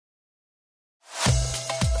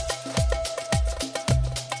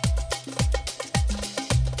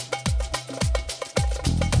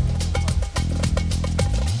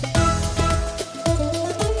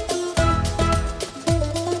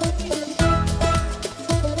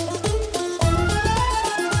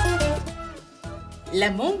La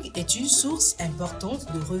mangue est une source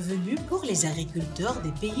importante de revenus pour les agriculteurs des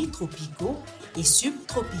pays tropicaux et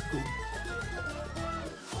subtropicaux.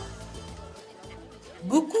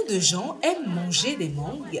 Beaucoup de gens aiment manger des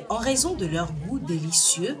mangues en raison de leur goût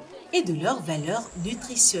délicieux et de leur valeur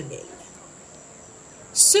nutritionnelle.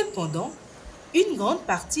 Cependant, une grande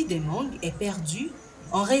partie des mangues est perdue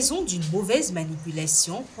en raison d'une mauvaise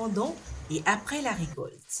manipulation pendant et après la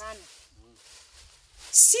récolte.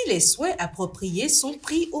 Si les soins appropriés sont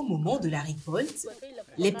pris au moment de la récolte,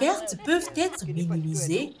 les pertes peuvent être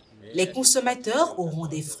minimisées, les consommateurs auront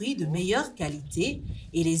des fruits de meilleure qualité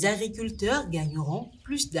et les agriculteurs gagneront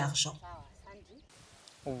plus d'argent.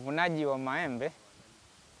 Uvunaji wa maembe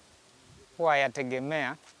huwa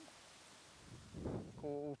yategemea.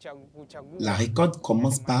 La récolte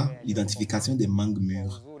commence par l'identification des mangues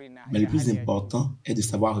mûres, mais le plus important est de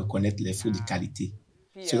savoir reconnaître les fruits de qualité.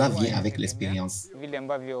 Cela vient avec l'expérience. Vile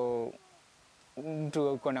ambavyo mtu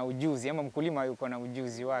yuko na ujuzi ama mkulima yuko na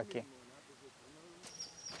ujuzi wake.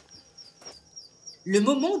 Le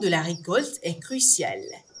moment de la récolte est crucial.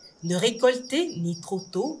 Ne récoltez ni trop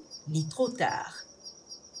tôt ni trop tard.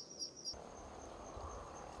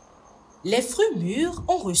 Les fruits mûrs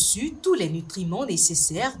ont reçu tous les nutriments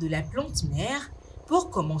nécessaires de la plante mère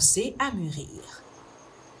pour commencer à mûrir.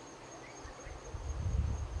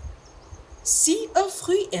 Si un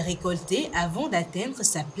fruit est récolté avant d'atteindre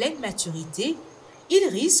sa pleine maturité, il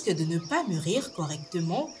risque de ne pas mûrir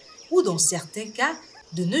correctement ou dans certains cas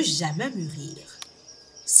de ne jamais mûrir.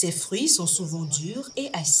 Ces fruits sont souvent durs et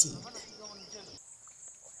acides.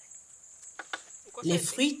 Les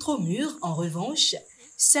fruits trop mûrs, en revanche,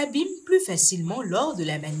 s'abîment plus facilement lors de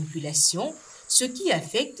la manipulation, ce qui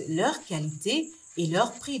affecte leur qualité et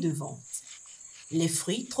leur prix de vente. Les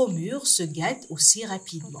fruits trop mûrs se gâtent aussi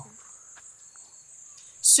rapidement.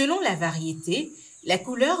 Selon la variété, la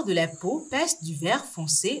couleur de la peau passe du vert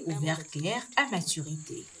foncé au vert clair à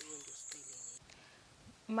maturité.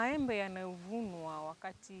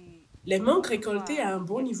 Les mangues récoltées à un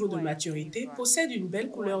bon niveau de maturité possèdent une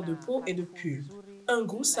belle couleur de peau et de pulpe, un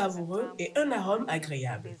goût savoureux et un arôme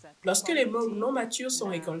agréable. Lorsque les mangues non matures sont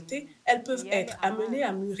récoltées, elles peuvent être amenées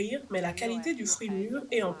à mûrir, mais la qualité du fruit mûr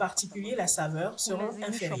et en particulier la saveur seront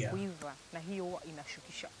inférieures.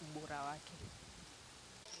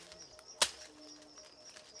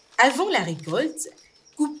 Avant la récolte,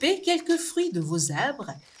 coupez quelques fruits de vos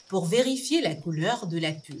arbres pour vérifier la couleur de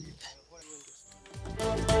la pulpe.